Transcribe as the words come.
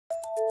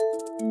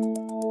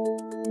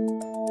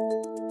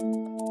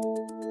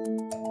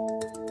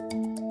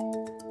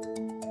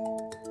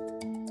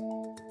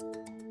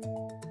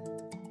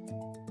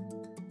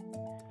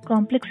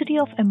Complexity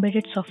of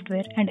embedded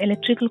software and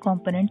electrical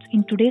components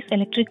in today's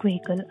electric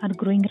vehicle are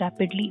growing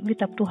rapidly,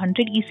 with up to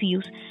 100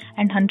 ECUs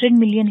and 100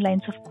 million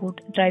lines of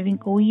code driving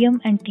OEM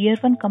and Tier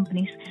 1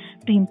 companies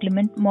to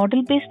implement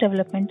model-based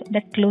development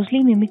that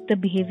closely mimic the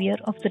behavior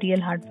of the real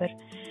hardware.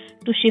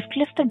 To shift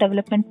left the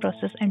development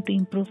process and to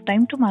improve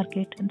time to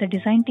market, the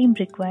design team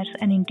requires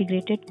an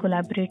integrated,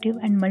 collaborative,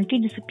 and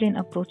multidisciplinary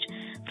approach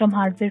from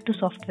hardware to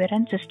software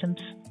and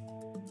systems.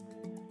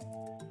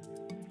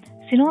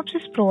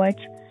 Synopsys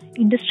provides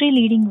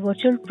industry-leading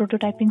virtual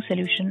prototyping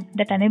solution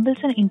that enables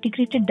an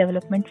integrated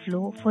development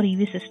flow for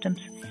EV systems,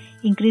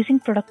 increasing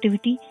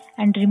productivity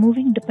and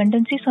removing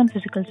dependencies on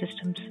physical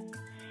systems.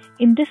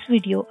 In this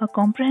video, a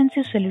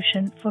comprehensive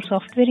solution for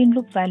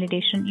software-in-loop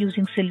validation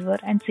using Silver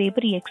and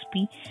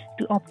SaberEXP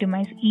to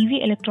optimize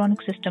EV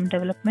electronic system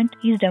development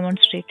is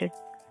demonstrated.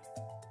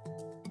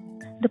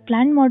 The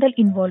planned model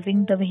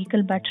involving the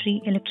vehicle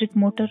battery, electric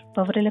motor,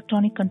 power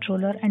electronic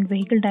controller, and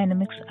vehicle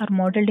dynamics are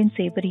modeled in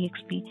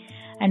SaberEXP,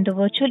 and the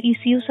virtual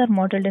ECUs are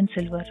modeled in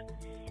Silver.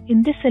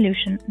 In this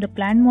solution, the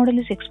planned model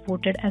is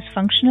exported as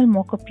functional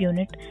mockup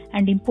unit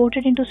and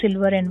imported into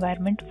Silver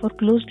environment for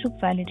closed-loop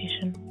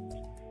validation.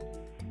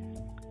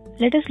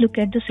 Let us look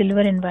at the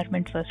Silver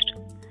environment first.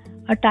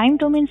 A time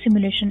domain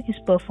simulation is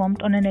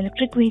performed on an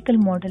electric vehicle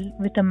model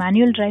with a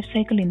manual drive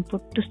cycle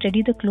input to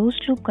study the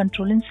closed-loop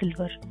control in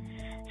Silver.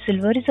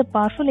 Silver is a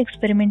powerful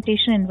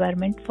experimentation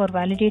environment for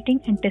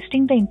validating and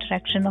testing the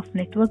interaction of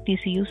networked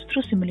ECUs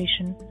through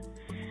simulation.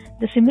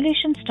 The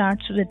simulation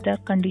starts with the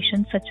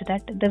condition such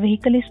that the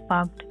vehicle is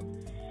parked.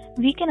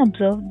 We can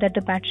observe that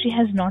the battery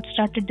has not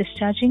started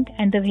discharging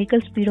and the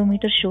vehicle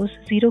speedometer shows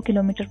 0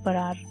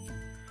 km/h.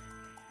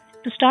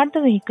 To start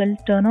the vehicle,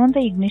 turn on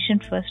the ignition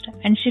first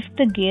and shift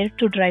the gear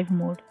to drive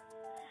mode.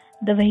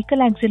 The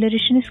vehicle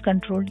acceleration is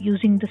controlled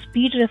using the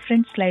speed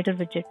reference slider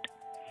widget.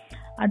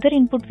 Other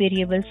input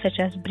variables such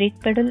as brake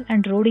pedal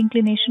and road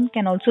inclination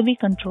can also be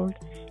controlled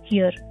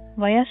here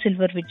via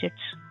Silver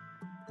widgets.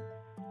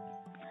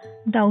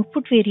 The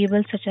output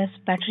variables such as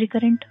battery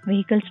current,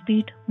 vehicle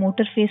speed,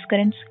 motor phase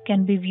currents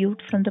can be viewed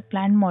from the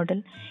planned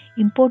model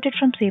imported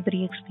from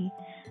SaberEXP.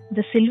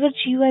 The Silver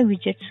GUI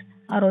widgets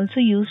are also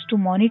used to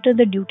monitor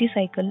the duty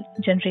cycle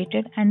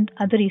generated and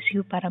other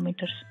ECU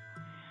parameters.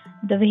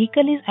 The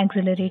vehicle is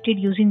accelerated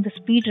using the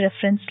speed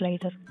reference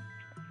slider.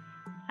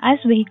 As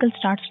vehicle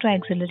starts to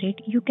accelerate,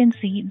 you can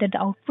see that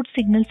the output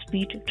signal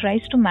speed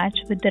tries to match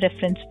with the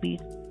reference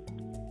speed.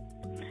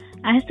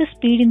 As the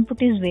speed input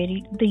is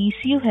varied, the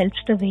ECU helps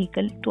the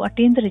vehicle to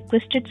attain the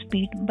requested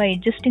speed by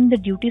adjusting the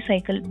duty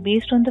cycle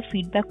based on the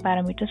feedback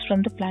parameters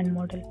from the planned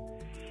model.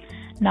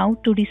 Now,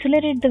 to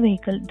decelerate the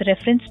vehicle, the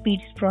reference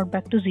speed is brought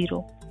back to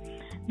 0.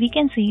 We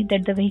can see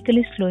that the vehicle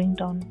is slowing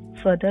down.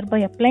 Further, by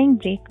applying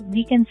brake,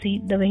 we can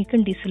see the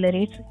vehicle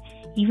decelerates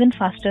even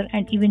faster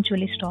and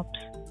eventually stops.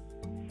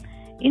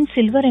 In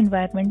Silver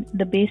environment,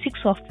 the basic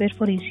software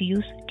for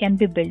ECUs can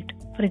be built.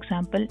 For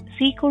example,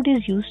 C code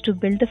is used to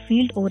build the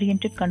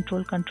field-oriented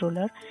control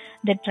controller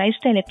that drives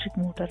the electric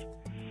motor.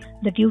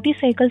 The duty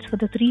cycles for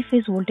the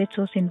 3-phase voltage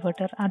source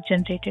inverter are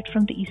generated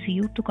from the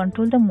ECU to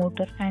control the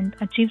motor and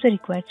achieve the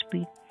required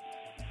speed.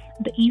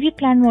 The EV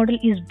plan model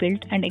is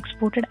built and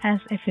exported as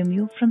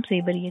FMU from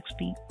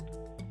SaberEXP.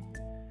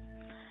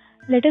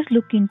 Let us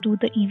look into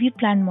the EV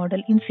plan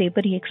model in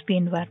SaberEXP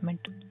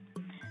environment.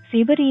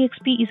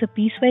 SaberEXP is a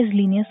piecewise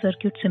linear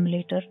circuit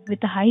simulator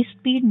with a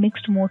high-speed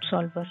mixed mode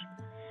solver.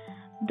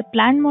 The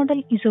planned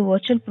model is a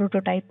virtual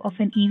prototype of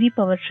an EV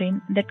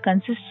powertrain that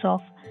consists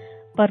of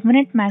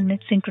permanent magnet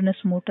synchronous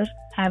motor,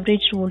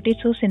 averaged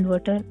voltage source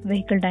inverter,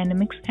 vehicle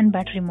dynamics, and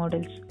battery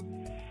models.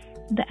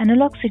 The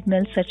analog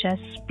signals such as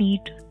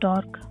speed,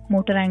 torque,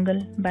 motor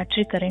angle,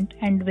 battery current,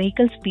 and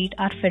vehicle speed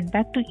are fed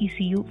back to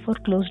ECU for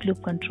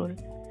closed-loop control.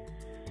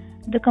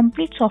 The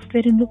complete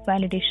software-in-loop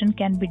validation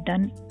can be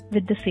done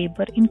with the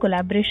Saber in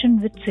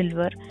collaboration with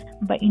Silver.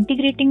 By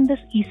integrating this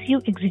ECU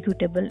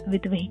executable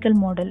with vehicle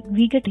model,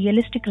 we get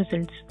realistic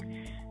results.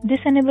 This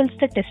enables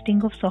the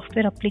testing of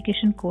software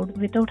application code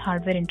without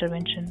hardware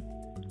intervention.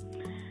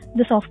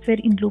 The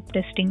software-in-loop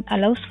testing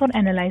allows for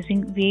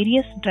analyzing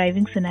various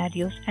driving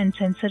scenarios and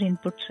sensor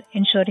inputs,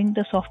 ensuring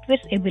the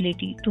software's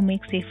ability to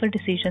make safer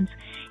decisions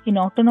in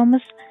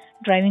autonomous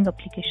driving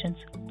applications.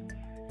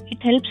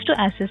 It helps to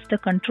assess the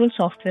control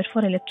software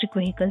for electric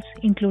vehicles,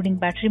 including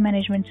battery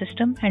management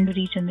system and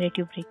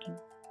regenerative braking.